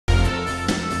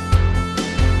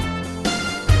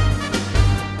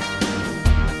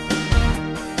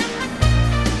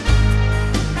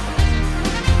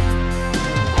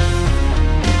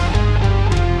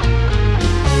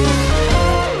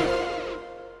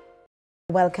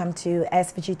Welcome to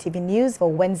SVG-TV News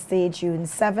for Wednesday, June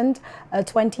 7th,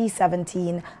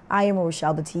 2017. I am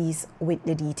Rochelle Batiste with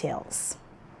the details.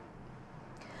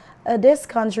 This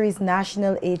country's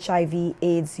National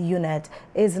HIV/AIDS Unit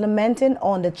is lamenting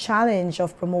on the challenge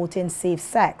of promoting safe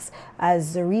sex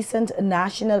as the recent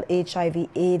national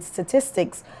HIV/AIDS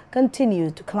statistics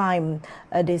continue to climb.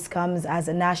 This comes as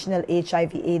the National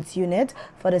HIV/AIDS Unit,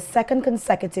 for the second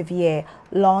consecutive year,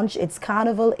 launched its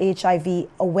Carnival HIV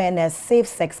Awareness Safe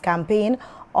Sex campaign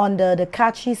under the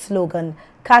catchy slogan,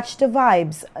 "Catch the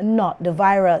vibes, not the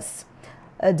virus."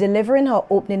 Delivering her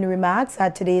opening remarks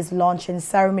at today's launching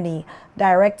ceremony,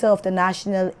 Director of the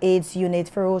National AIDS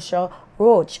Unit, Ferocia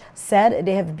Roach, said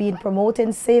they have been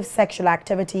promoting safe sexual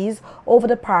activities over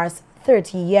the past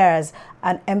 30 years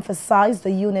and emphasized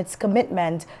the unit's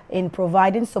commitment in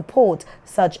providing support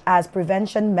such as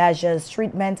prevention measures,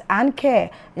 treatment and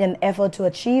care in an effort to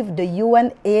achieve the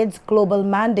UN AIDS global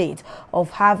mandate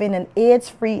of having an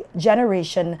AIDS-free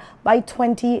generation by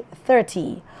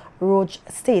 2030. Roach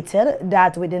stated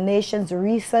that with the nation's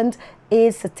recent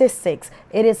AIDS statistics,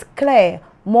 it is clear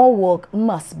more work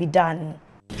must be done.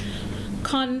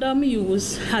 Condom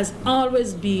use has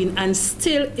always been and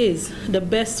still is the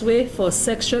best way for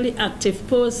sexually active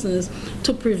persons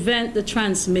to prevent the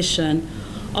transmission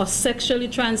of sexually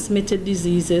transmitted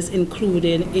diseases,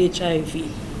 including HIV.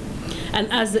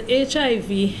 And as the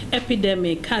HIV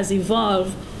epidemic has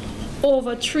evolved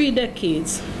over 3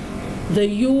 decades, the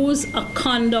use of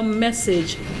condom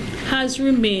message has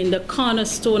remained the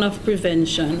cornerstone of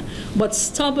prevention, but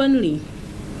stubbornly,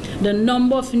 the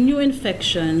number of new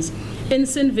infections in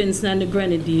St. Vincent and the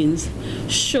Grenadines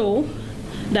show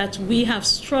that we have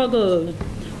struggled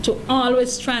to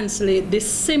always translate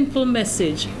this simple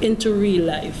message into real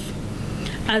life.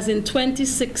 As in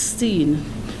 2016,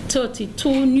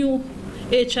 32 new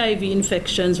HIV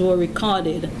infections were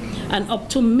recorded, and up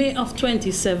to May of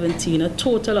 2017, a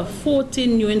total of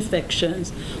 14 new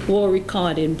infections were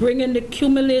recorded, bringing the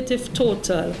cumulative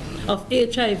total of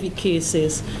HIV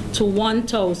cases to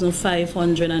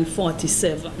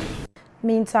 1,547.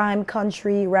 Meantime,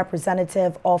 country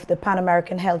representative of the Pan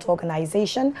American Health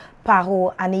Organization,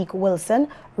 PAHO, Anik Wilson,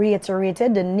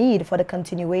 reiterated the need for the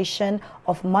continuation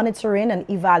of monitoring and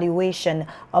evaluation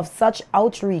of such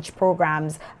outreach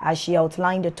programs as she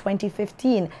outlined the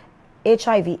 2015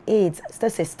 HIV/AIDS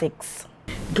statistics.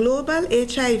 Global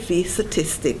HIV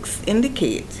statistics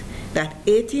indicate that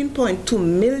 18.2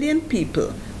 million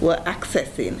people were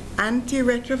accessing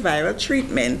antiretroviral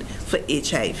treatment for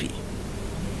HIV.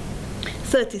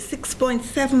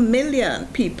 36.7 million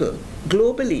people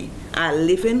globally are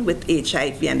living with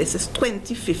HIV, and this is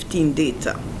 2015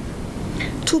 data.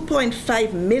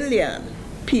 2.5 million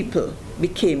people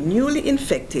became newly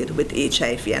infected with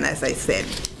HIV, and as I said,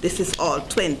 this is all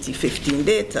 2015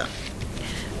 data.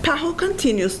 PAHO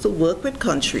continues to work with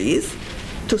countries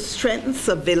to strengthen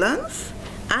surveillance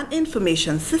and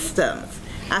information systems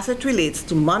as it relates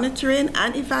to monitoring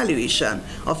and evaluation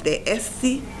of their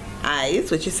STIs,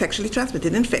 which is sexually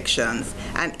transmitted infections,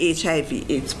 and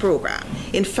HIV/AIDS program.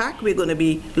 In fact, we're going to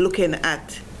be looking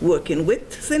at working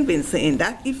with St. Vincent in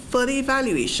that for the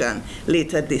evaluation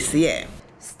later this year.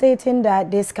 Stating that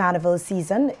this carnival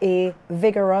season, a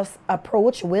vigorous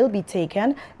approach will be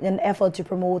taken in an effort to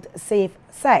promote safe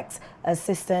sex.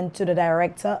 Assistant to the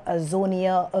Director,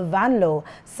 Azonia Vanlo,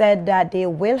 said that they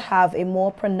will have a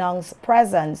more pronounced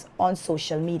presence on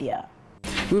social media.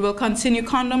 We will continue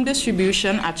condom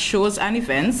distribution at shows and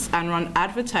events and run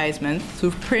advertisements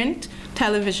through print,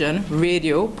 television,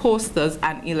 radio, posters,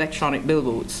 and electronic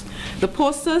billboards. The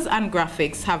posters and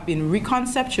graphics have been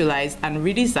reconceptualized and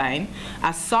redesigned,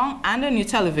 as song and a new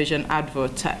television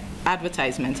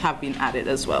advertisements have been added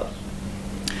as well.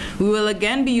 We will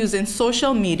again be using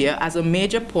social media as a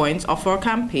major point of our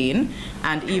campaign,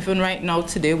 and even right now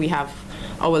today we have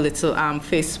our little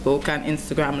Facebook and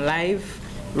Instagram live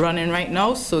running right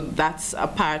now, so that's a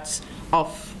part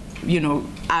of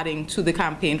adding to the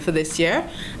campaign for this year.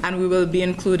 And we will be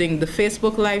including the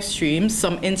Facebook live streams,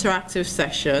 some interactive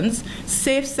sessions,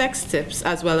 safe sex tips,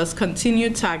 as well as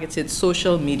continued targeted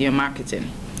social media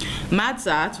marketing.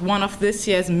 Madzat, one of this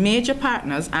year's major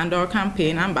partners and our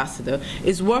campaign ambassador,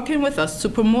 is working with us to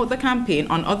promote the campaign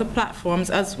on other platforms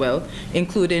as well,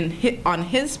 including on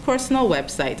his personal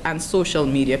website and social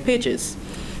media pages.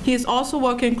 He is also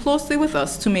working closely with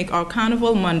us to make our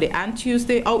Carnival Monday and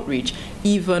Tuesday outreach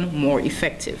even more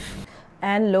effective.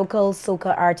 And local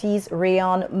soca artist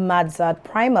Rayon Madzat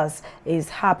Primus is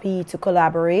happy to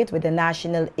collaborate with the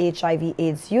National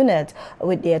HIV/AIDS Unit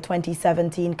with their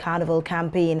 2017 Carnival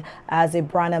campaign as a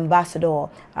brand ambassador.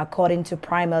 According to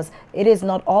Primus, it is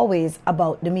not always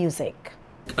about the music.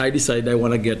 I decided I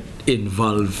want to get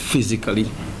involved physically,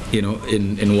 you know,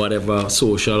 in whatever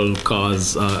social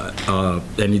cause,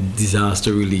 any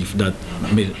disaster relief that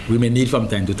we may need from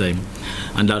time to time.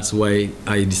 And that's why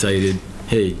I decided,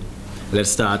 hey, let's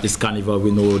start this carnival.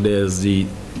 We know there's the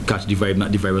Catch the Vibe,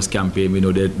 Not the Virus campaign. We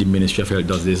know that the Ministry of Health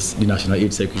does this, the National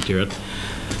AIDS Secretariat.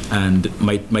 And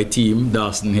my team,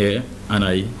 Dawson here, and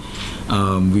I,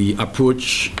 we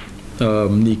approach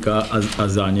Nika,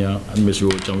 Azania, and Ms.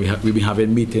 Roach, and we've been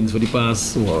having meetings for the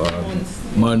past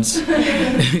months.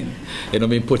 You know,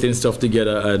 been putting stuff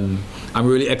together, and I'm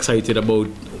really excited about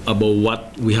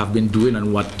what we have been doing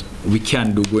and what we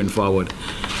can do going forward.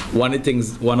 One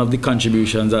of the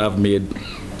contributions that I've made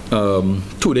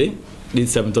today, the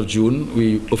 7th of June,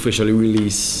 we officially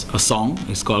release a song.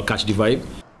 It's called Catch the Vibe.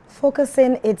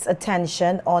 Focusing its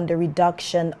attention on the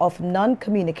reduction of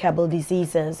non-communicable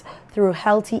diseases through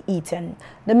healthy eating,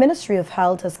 the Ministry of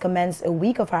Health has commenced a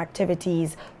week of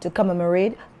activities to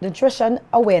commemorate Nutrition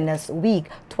Awareness Week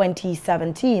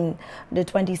 2017. The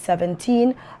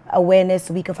 2017 Awareness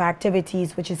Week of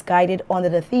Activities, which is guided under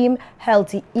the theme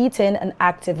Healthy Eating and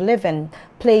Active Living,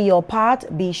 Play Your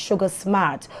Part, Be Sugar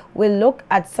Smart, will look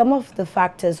at some of the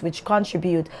factors which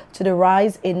contribute to the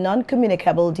rise in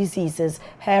non-communicable diseases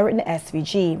here in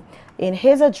SVG. In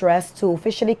his address to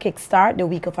officially kickstart the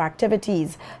week of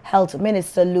activities, Health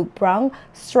Minister Luke Brown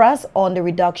stressed on the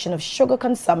reduction of sugar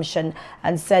consumption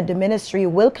and said the ministry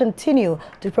will continue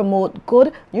to promote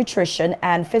good nutrition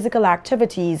and physical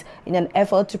activities in an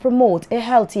effort to promote a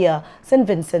healthier St.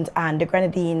 Vincent and the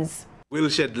Grenadines. Will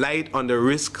shed light on the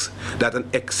risks that an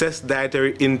excess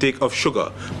dietary intake of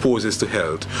sugar poses to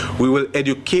health. We will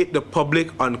educate the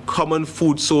public on common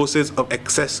food sources of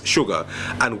excess sugar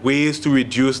and ways to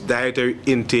reduce dietary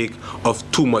intake of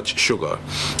too much sugar.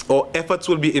 Our efforts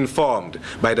will be informed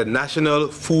by the National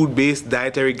Food-Based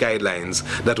Dietary Guidelines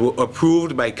that were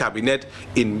approved by Cabinet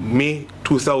in May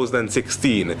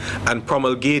 2016 and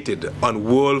promulgated on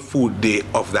World Food Day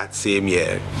of that same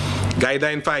year.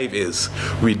 Guideline 5 is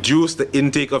reduce the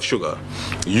intake of sugar,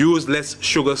 use less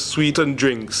sugar-sweetened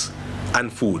drinks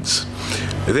and foods.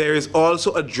 There is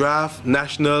also a draft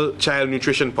National Child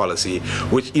Nutrition Policy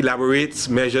which elaborates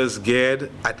measures geared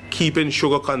at keeping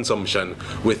sugar consumption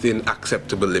within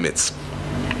acceptable limits.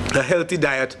 A healthy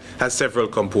diet has several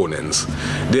components.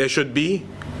 There should be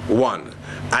 1.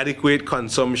 Adequate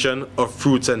consumption of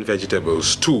fruits and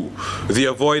vegetables. 2. The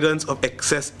avoidance of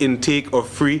excess intake of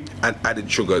free and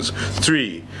added sugars.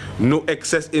 3. No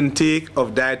excess intake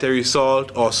of dietary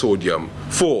salt or sodium.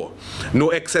 4. No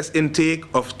excess intake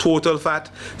of total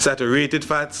fat, saturated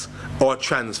fats, or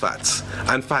trans fats.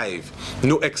 And 5.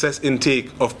 No excess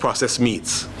intake of processed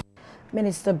meats.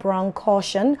 Minister Brown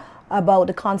cautioned about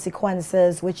the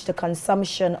consequences which the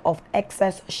consumption of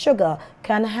excess sugar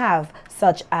can have,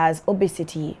 such as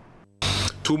obesity.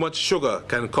 Too much sugar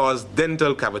can cause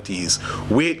dental cavities,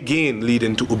 weight gain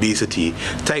leading to obesity,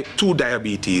 type 2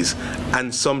 diabetes,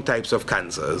 and some types of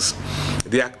cancers.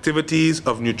 The activities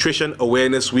of Nutrition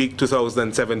Awareness Week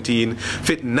 2017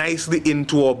 fit nicely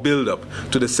into our build-up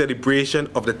to the celebration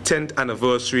of the 10th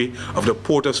anniversary of the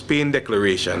Port of Spain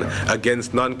Declaration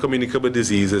against non-communicable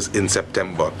diseases in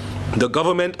September. The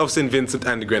government of St. Vincent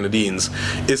and the Grenadines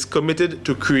is committed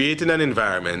to creating an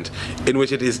environment in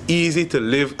which it is easy to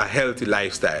live a healthy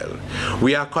lifestyle.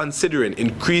 We are considering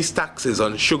increased taxes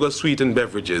on sugar-sweetened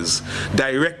beverages,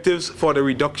 directives for the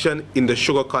reduction in the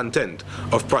sugar content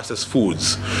of processed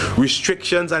foods,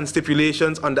 restrictions and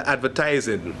stipulations on the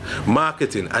advertising,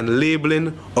 marketing, and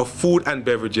labeling of food and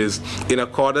beverages in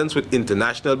accordance with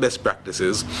international best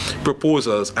practices,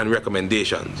 proposals, and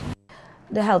recommendations.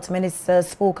 The health minister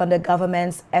spoke on the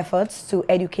government's efforts to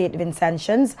educate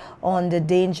Vincentians on the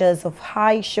dangers of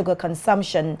high sugar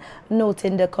consumption,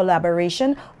 noting the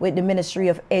collaboration with the Ministry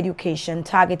of Education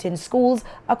targeting schools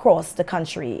across the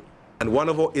country. And one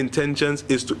of our intentions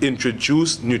is to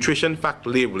introduce nutrition fact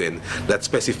labeling that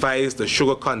specifies the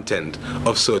sugar content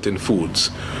of certain foods.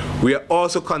 We are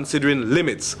also considering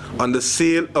limits on the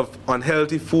sale of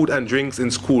unhealthy food and drinks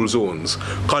in school zones,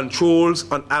 controls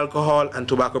on alcohol and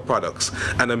tobacco products,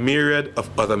 and a myriad of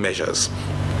other measures.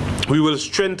 We will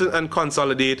strengthen and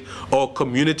consolidate our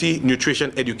community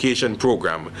nutrition education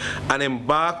program and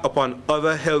embark upon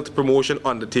other health promotion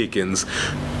undertakings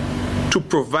to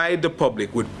provide the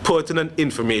public with pertinent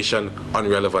information on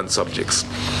relevant subjects.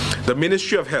 The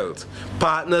Ministry of Health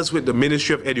partners with the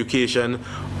Ministry of Education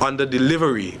on the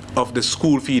delivery of the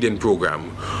school feeding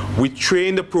program. We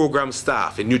train the program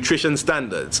staff in nutrition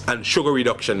standards and sugar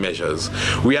reduction measures.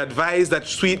 We advise that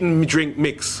sweetened drink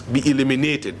mix be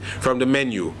eliminated from the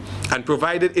menu and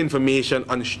provided information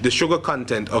on the sugar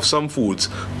content of some foods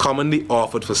commonly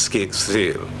offered for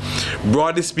sale.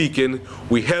 Broadly speaking,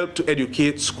 we help to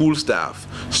educate school staff,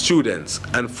 students,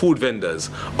 and food vendors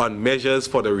on measures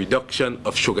for the reduction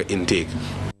of sugar intake.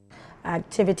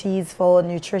 Activities for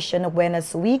Nutrition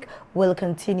Awareness Week will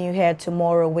continue here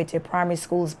tomorrow with a primary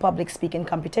school's public speaking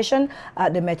competition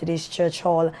at the Methodist Church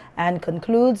Hall and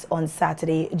concludes on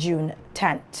Saturday, June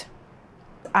 10th.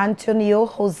 Antonio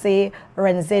Jose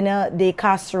Renzina de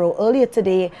Castro earlier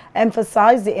today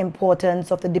emphasized the importance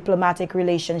of the diplomatic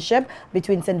relationship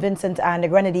between St. Vincent and the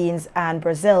Grenadines and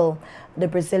Brazil. The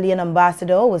Brazilian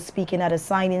ambassador was speaking at a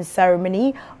signing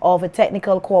ceremony of a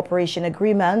technical cooperation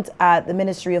agreement at the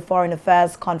Ministry of Foreign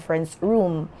Affairs conference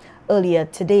room earlier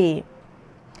today.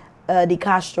 De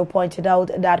Castro pointed out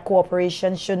that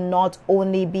cooperation should not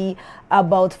only be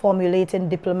about formulating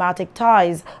diplomatic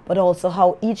ties, but also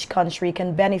how each country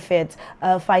can benefit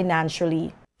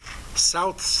financially.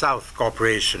 South-South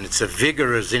cooperation is a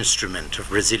vigorous instrument of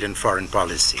Brazilian foreign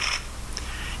policy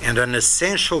and an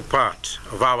essential part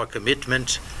of our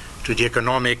commitment to the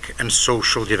economic and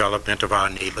social development of our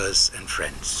neighbors and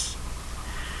friends.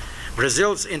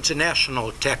 Brazil's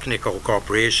international technical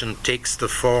cooperation takes the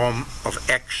form of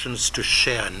actions to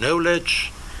share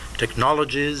knowledge,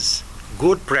 technologies,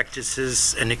 good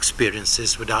practices, and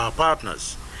experiences with our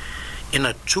partners in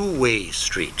a two-way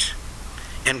street,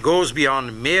 and goes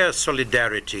beyond mere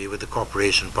solidarity with the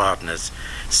cooperation partners,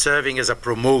 serving as a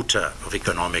promoter of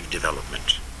economic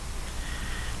development.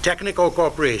 Technical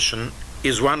cooperation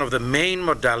is one of the main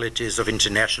modalities of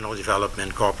international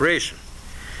development cooperation,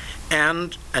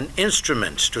 and an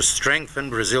instrument to strengthen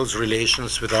Brazil's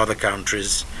relations with other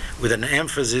countries with an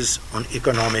emphasis on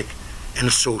economic and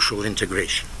social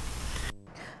integration.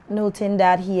 Noting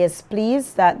that he is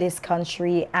pleased that this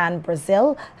country and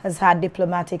Brazil has had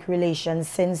diplomatic relations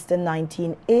since the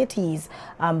 1980s,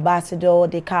 Ambassador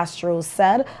de Castro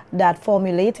said that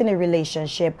formulating a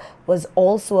relationship was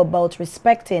also about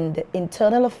respecting the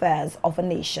internal affairs of a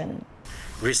nation.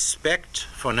 Respect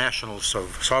for national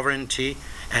sovereignty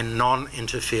and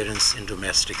non-interference in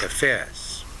domestic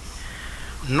affairs.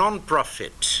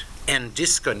 Non-profit and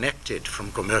disconnected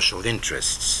from commercial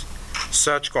interests,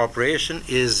 such cooperation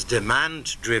is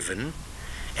demand-driven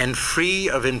and free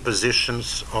of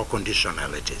impositions or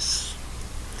conditionalities.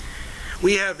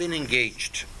 We have been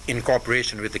engaged in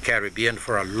cooperation with the Caribbean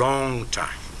for a long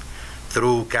time,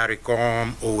 through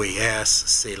CARICOM, OAS,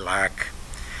 CELAC,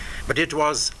 but it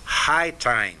was high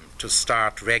time to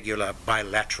start regular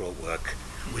bilateral work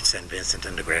with St. Vincent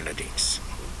and the Grenadines.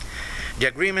 The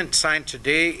agreement signed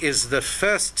today is the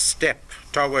first step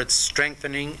towards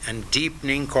strengthening and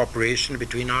deepening cooperation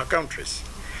between our countries,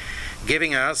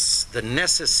 giving us the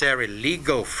necessary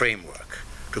legal framework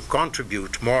to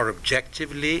contribute more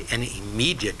objectively and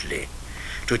immediately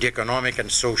to the economic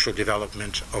and social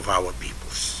development of our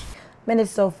peoples.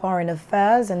 Minister of Foreign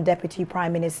Affairs and Deputy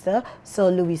Prime Minister Sir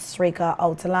Luis Streicher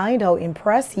outlined how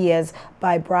impressed he is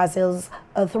by Brazil's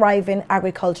thriving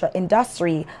agriculture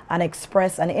industry and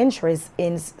expressed an interest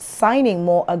in signing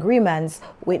more agreements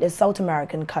with the South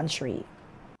American country.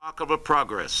 Remarkable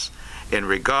progress in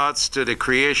regards to the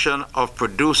creation of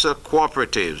producer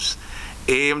cooperatives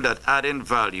aimed at adding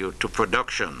value to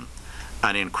production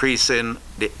and increasing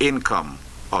the income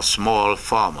of small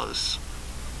farmers.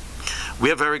 We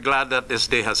are very glad that this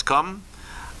day has come,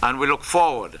 and we look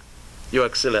forward, Your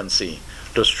Excellency,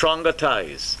 to stronger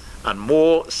ties and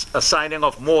a signing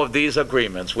of more of these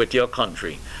agreements with your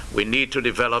country. We need to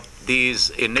develop these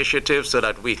initiatives so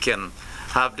that we can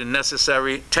have the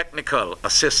necessary technical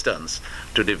assistance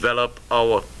to develop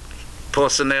our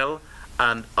personnel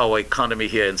and our economy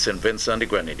here in St. Vincent and the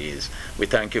Grenadines. We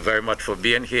thank you very much for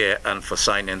being here and for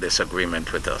signing this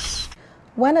agreement with us.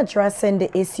 When addressing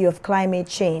the issue of climate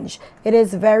change, it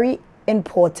is very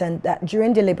important that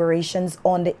during deliberations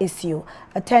on the issue,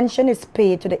 attention is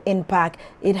paid to the impact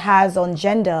it has on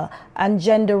gender and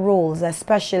gender roles,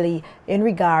 especially in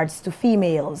regards to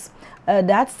females.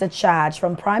 That's the charge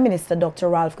from Prime Minister Dr.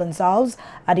 Ralph Gonsalves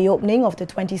at the opening of the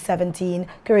 2017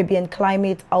 Caribbean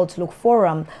Climate Outlook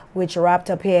Forum, which wrapped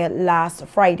up here last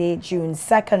Friday, June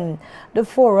 2nd. The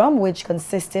forum, which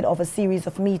consisted of a series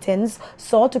of meetings,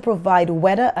 sought to provide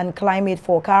weather and climate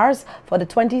forecasts for the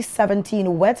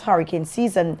 2017 wet hurricane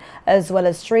season, as well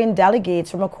as train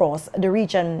delegates from across the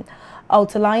region.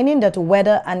 Outlining that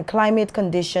weather and climate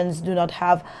conditions do not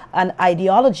have an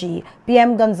ideology,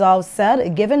 PM Gonsalves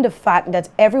said, given the fact that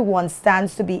everyone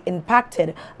stands to be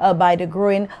impacted by the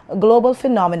growing global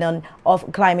phenomenon of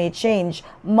climate change,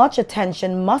 much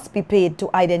attention must be paid to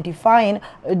identifying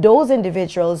those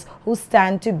individuals who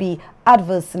stand to be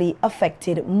adversely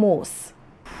affected most.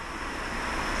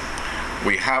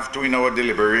 we have to, in our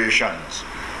deliberations,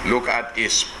 look at a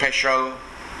special,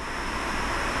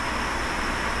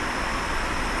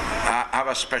 have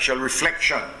a special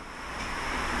reflection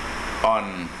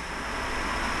on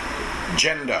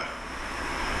gender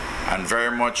and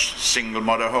very much single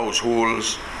mother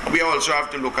households. We also have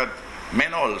to look at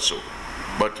men also,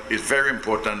 but it's very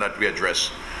important that we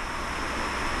address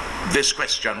this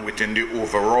question within the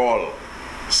overall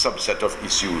subset of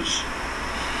issues.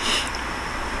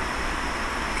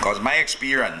 Because my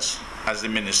experience as the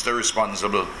minister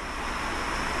responsible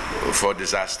for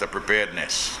disaster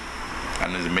preparedness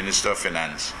and as the Minister of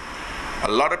Finance,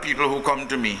 a lot of people who come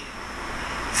to me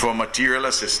for material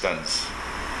assistance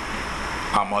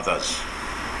are mothers.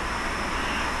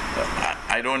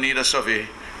 I don't need a survey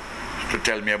to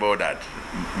tell me about that.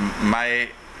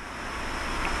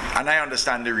 And I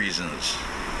understand the reasons.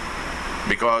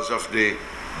 Because of the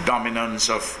dominance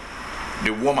of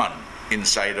the woman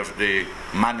inside of the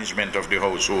management of the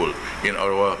household in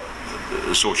our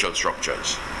social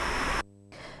structures.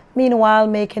 Meanwhile,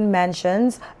 making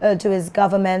mentions to his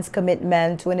government's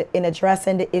commitment in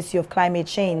addressing the issue of climate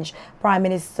change, Prime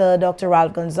Minister Dr.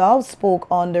 Ralph Gonsalves spoke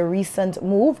on the recent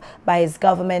move by his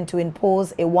government to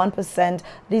impose a 1%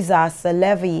 disaster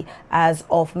levy as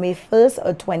of May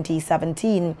 1st,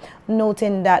 2017,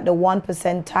 noting that the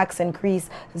 1% tax increase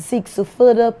seeks to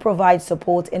further provide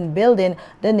support in building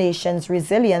the nation's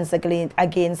resilience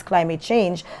against climate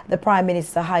change. The Prime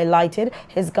Minister highlighted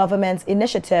his government's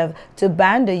initiative to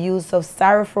ban the use of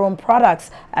styrofoam products,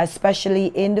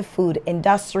 especially in the food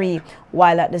industry,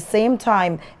 while at the same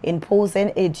time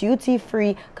imposing a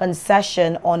duty-free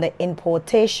concession on the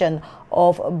importation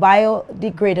of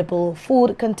biodegradable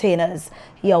food containers.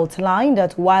 He outlined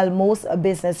that while most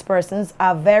business persons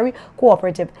are very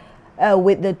cooperative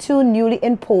with the two newly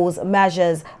imposed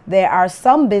measures, there are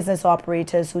some business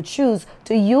operators who choose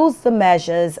to use the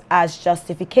measures as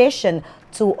justification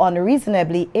to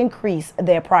unreasonably increase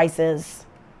their prices.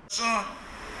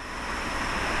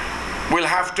 Will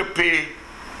have to pay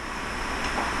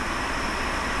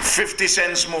 50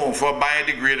 cents more for a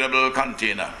biodegradable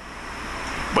container.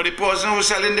 But the person who's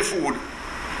selling the food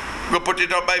will put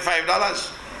it up by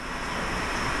 $5.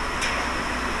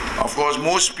 Of course,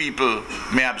 most people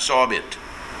may absorb it.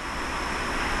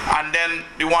 And then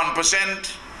the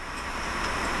 1%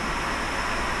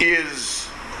 is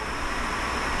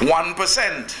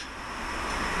 1%.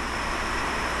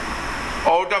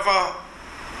 Out of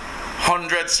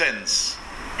 100 cents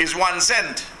is 1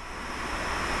 cent.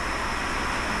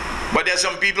 But there's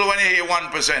some people when they hear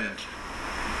 1%,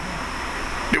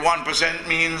 the 1%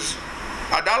 means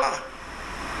 $1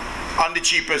 on the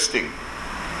cheapest thing.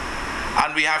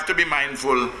 And we have to be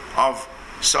mindful of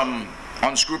some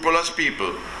unscrupulous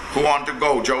people who want to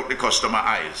gouge out the customer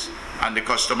eyes. And the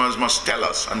customers must tell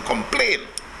us and complain.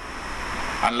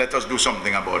 And let us do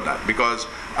something about that, because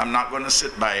I'm not going to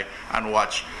sit by and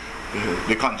watch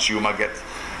the consumer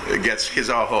gets his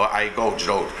or her eye gouged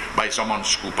out by some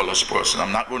unscrupulous person.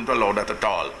 I'm not going to allow that at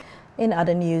all. In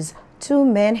other news, 2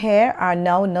 men here are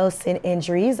now nursing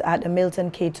injuries at the Milton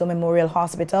Cato Memorial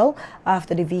Hospital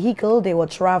after the vehicle they were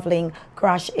traveling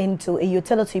crashed into a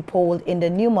utility pole in the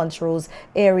New Montrose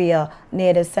area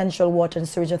near the Central Water and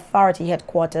Sewage Authority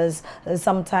headquarters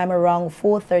sometime around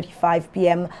 4:35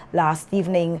 p.m. last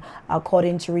evening.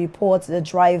 According to reports, the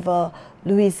driver,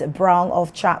 Louis Brown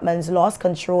of Chapman's, lost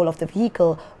control of the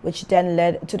vehicle, which then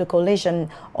led to the collision.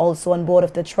 Also on board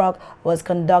of the truck was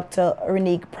conductor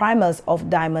Renique Primus of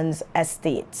Diamonds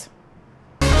Estate.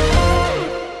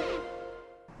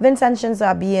 Vincentians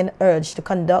are being urged to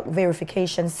conduct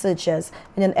verification searches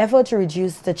in an effort to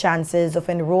reduce the chances of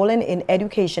enrolling in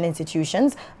education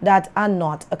institutions that are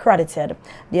not accredited.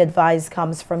 The advice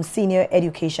comes from Senior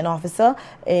Education Officer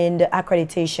in the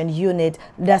Accreditation Unit,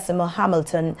 Decima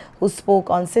Hamilton, who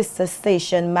spoke on sister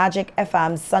station Magic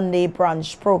FM's Sunday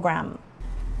Brunch program.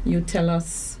 You tell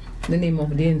us the name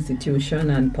of the institution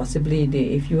and possibly,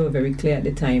 if you were very clear at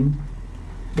the time,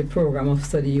 the program of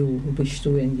study you wish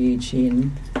to engage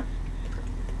in,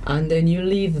 and then you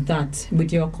leave that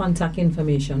with your contact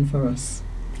information for us.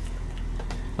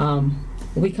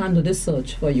 We can do the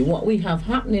search for you. What we have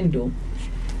happening though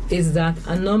is that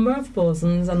a number of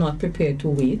persons are not prepared to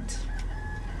wait.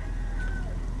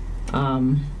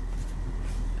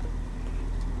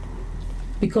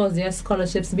 Because there are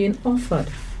scholarships being offered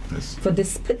for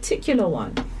this particular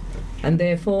one. And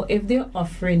therefore, if they're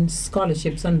offering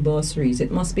scholarships and bursaries, it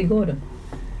must be good.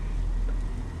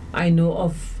 I know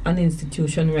of an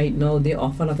institution right now, they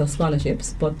offer a lot of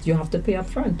scholarships, but you have to pay up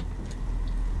front.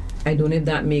 I don't know if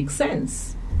that makes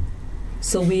sense.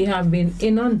 So we have been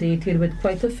inundated with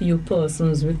quite a few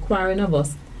persons requiring of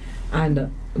us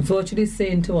and virtually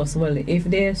saying to us, well, if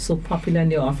they're so popular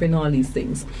and they're offering all these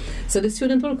things. So the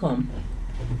student will come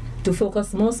to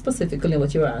focus more specifically on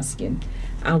what you're asking,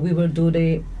 and we will do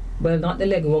the, well, not the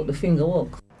leg work, the finger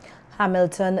work.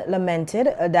 Hamilton lamented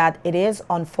that it is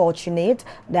unfortunate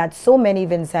that so many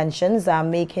Vincentians are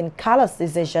making callous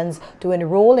decisions to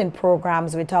enroll in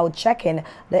programs without checking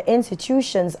the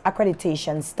institution's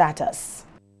accreditation status.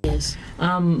 Yes.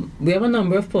 We have a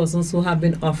number of persons who have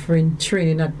been offering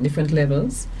training at different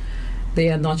levels. They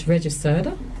are not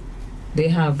registered.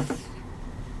 They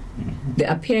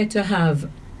appear to have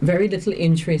very little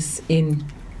interest in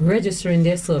registering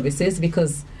their services,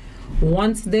 because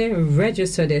once they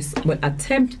register this, well,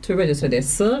 attempt to register their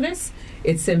service,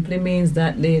 it simply means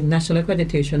that the National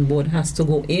Accreditation Board has to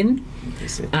go in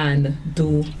and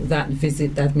do that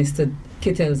visit that Mr.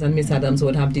 Kittels and Ms. Adams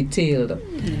would have detailed.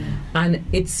 And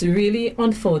it's really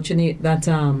unfortunate that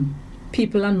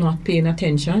people are not paying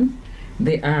attention.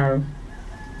 They are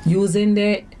using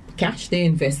their cash, they're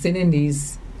investing in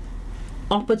these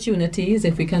opportunities,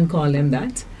 if we can call them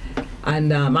that.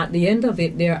 And at the end of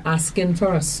it, they're asking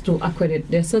for us to accredit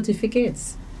their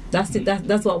certificates. That's it.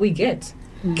 That's what we get.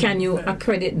 Can you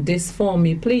accredit this for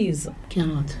me, please?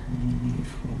 Cannot.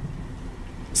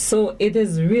 So it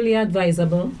is really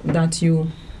advisable that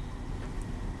you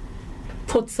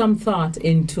put some thought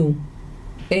into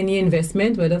any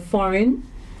investment, whether foreign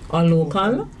or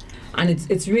local. And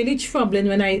it's really troubling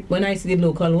when I see the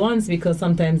local ones, because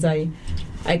sometimes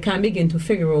I can't begin to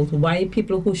figure out why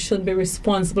people who should be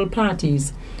responsible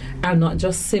parties are not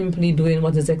just simply doing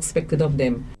what is expected of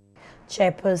them.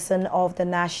 Chairperson of the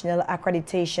National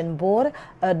Accreditation Board,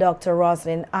 Dr.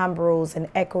 Rosalind Ambrose, in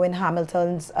echoing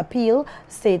Hamilton's appeal,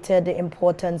 stated the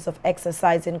importance of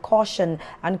exercising caution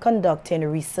and conducting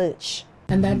research.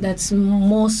 And that's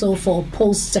more so for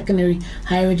post-secondary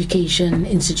higher education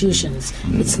institutions.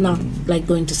 It's not like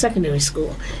going to secondary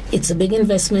school. It's a big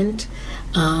investment.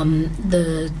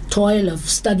 The toil of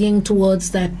studying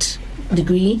towards that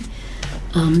degree,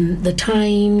 the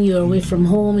time you're away from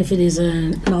home if it is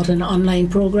not an online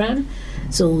program.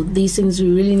 So these things, we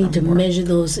really need to measure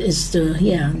those, is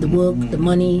the work, the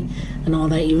money, and all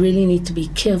that. You really need to be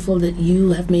careful that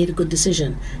you have made a good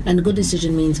decision. And a good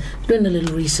decision means doing a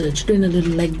little research, doing a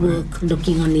little legwork,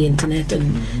 looking on the internet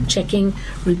and checking,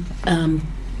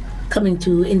 coming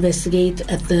to investigate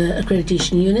at the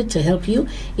accreditation unit to help you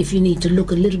if you need to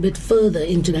look a little bit further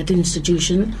into that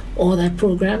institution or that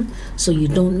program, so you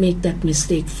don't make that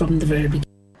mistake from the very beginning.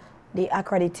 The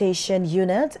Accreditation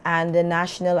Unit and the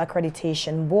National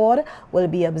Accreditation Board will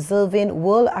be observing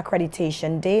World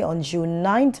Accreditation Day on June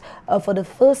 9th for the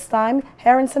first time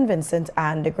here in St. Vincent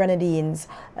and the Grenadines.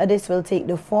 This will take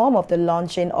the form of the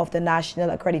launching of the National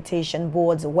Accreditation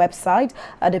Board's website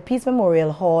at the Peace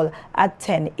Memorial Hall at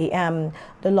 10 a.m.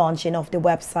 The launching of the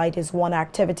website is one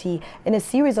activity in a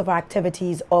series of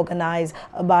activities organized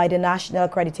by the National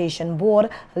Accreditation Board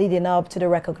leading up to the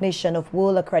recognition of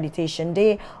World Accreditation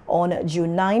Day on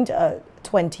June 9,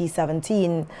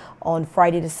 2017. On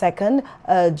Friday the 2nd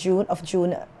June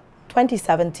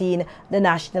 2017, the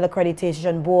National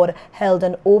Accreditation Board held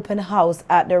an open house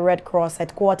at the Red Cross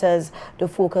headquarters. The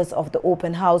focus of the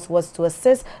open house was to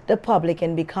assist the public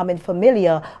in becoming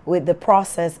familiar with the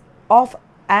process of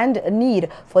and need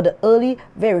for the early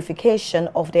verification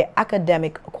of their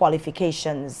academic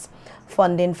qualifications.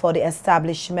 Funding for the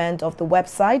establishment of the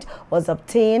website was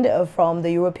obtained from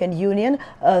the European Union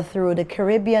through the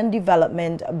Caribbean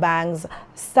Development Bank's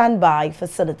standby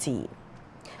facility.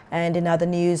 And in other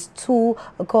news, 2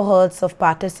 cohorts of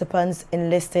participants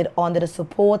enlisted under the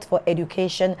Support for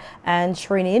Education and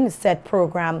Training SET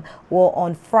program were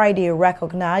on Friday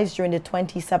recognized during the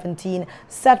 2017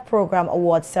 SET Program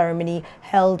Award ceremony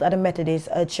held at the Methodist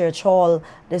Church Hall.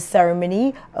 The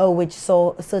ceremony, which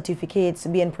saw certificates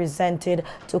being presented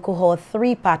to cohort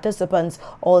 3 participants,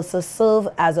 also served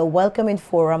as a welcoming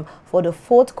forum for the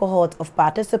 4th cohort of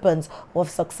participants who have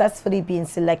successfully been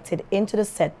selected into the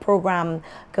SET program.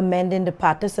 Commending the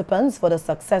participants for the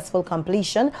successful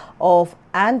completion of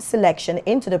and selection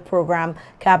into the program,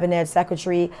 Cabinet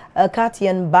Secretary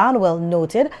Katian Barnwell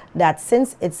noted that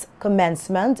since its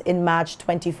commencement in March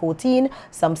 2014,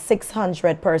 some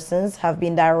 600 persons have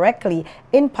been directly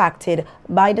impacted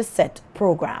by the SET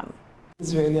program.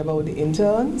 It's really about the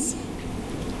interns.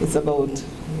 It's about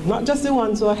not just the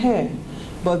ones who are here,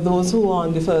 but those who are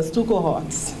on the first 2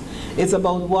 cohorts. It's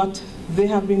about what they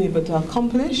have been able to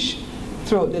accomplish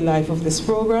throughout the life of this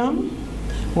program,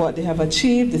 what they have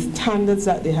achieved, the standards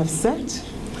that they have set,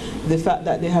 the fact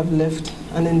that they have left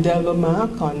an indelible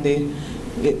mark on the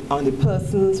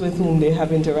persons with whom they have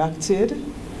interacted,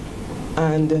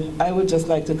 And I would just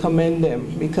like to commend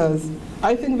them, because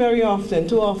I think very often,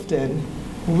 too often,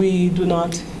 we do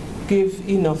not give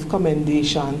enough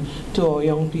commendation to our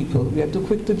young people. We are too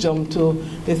quick to jump to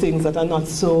the things that are not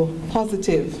so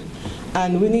positive.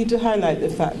 And we need to highlight the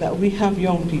fact that we have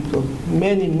young people,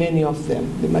 many, many of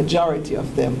them, the majority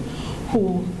of them,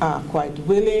 who are quite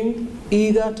willing,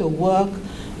 eager to work,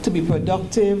 to be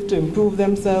productive, to improve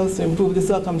themselves, to improve the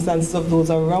circumstances of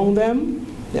those around them,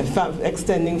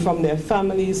 extending from their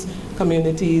families,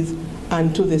 communities,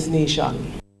 and to this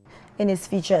nation. In his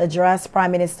feature address,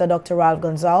 Prime Minister Dr. Ralph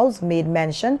Gonsalves made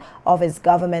mention of his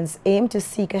government's aim to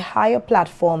seek a higher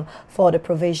platform for the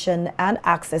provision and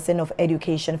accessing of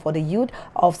education for the youth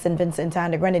of St. Vincent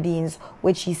and the Grenadines,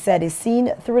 which he said is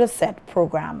seen through the SET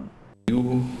program.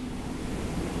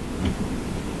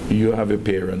 You have a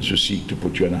parents who seek to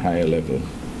put you on a higher level.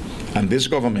 And this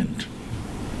government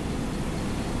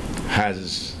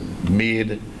has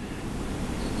made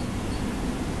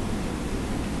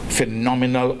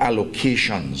phenomenal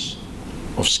allocations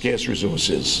of scarce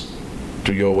resources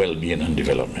to your well-being and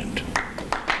development.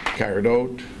 Carried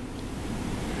out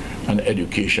an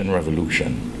education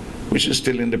revolution, which is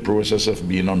still in the process of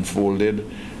being unfolded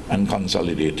and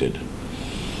consolidated.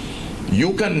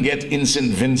 You can get in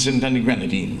St. Vincent and the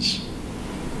Grenadines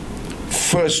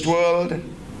first world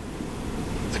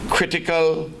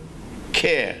critical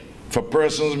care for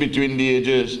persons between the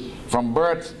ages from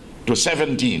birth to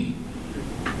 17.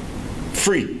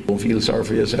 Free. Don't feel sorry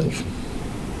for yourself.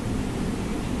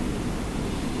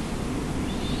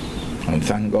 And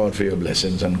thank God for your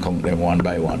blessings and count them one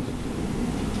by one.